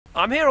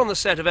I'm here on the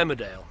set of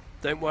Emmerdale.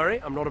 Don't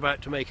worry, I'm not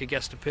about to make a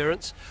guest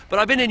appearance, but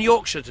I've been in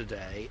Yorkshire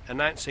today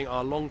announcing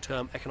our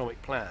long-term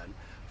economic plan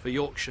for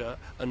Yorkshire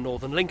and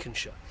northern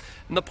Lincolnshire.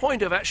 And the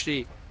point of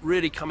actually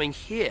really coming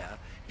here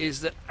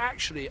is that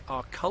actually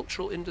our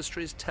cultural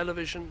industries,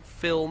 television,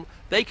 film,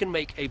 they can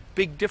make a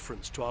big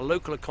difference to our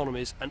local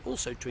economies and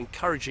also to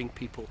encouraging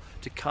people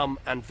to come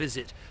and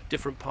visit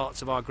different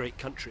parts of our great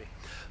country.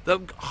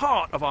 The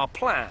heart of our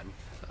plan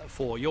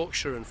for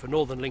Yorkshire and for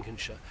northern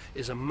Lincolnshire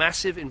is a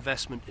massive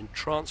investment in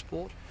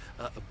transport,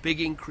 a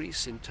big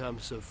increase in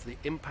terms of the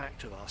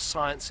impact of our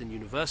science in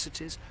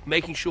universities,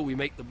 making sure we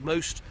make the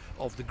most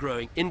of the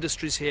growing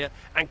industries here,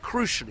 and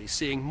crucially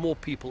seeing more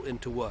people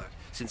into work.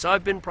 Since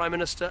I've been Prime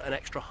Minister, an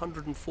extra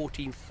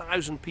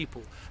 114,000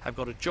 people have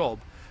got a job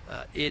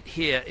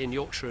here in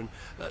Yorkshire and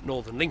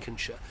northern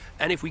Lincolnshire,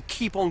 and if we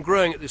keep on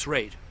growing at this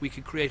rate we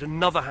could create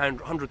another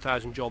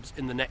 100,000 jobs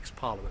in the next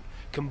Parliament.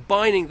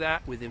 Combining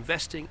that with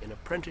investing in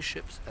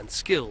apprenticeships and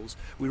skills,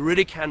 we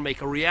really can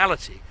make a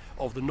reality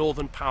of the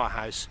northern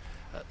powerhouse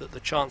that the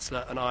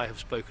Chancellor and I have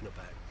spoken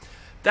about.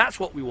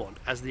 That's what we want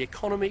as the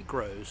economy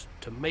grows,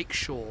 to make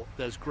sure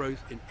there's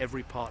growth in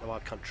every part of our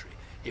country.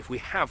 If we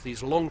have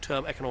these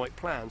long-term economic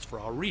plans for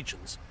our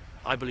regions,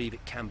 I believe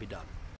it can be done.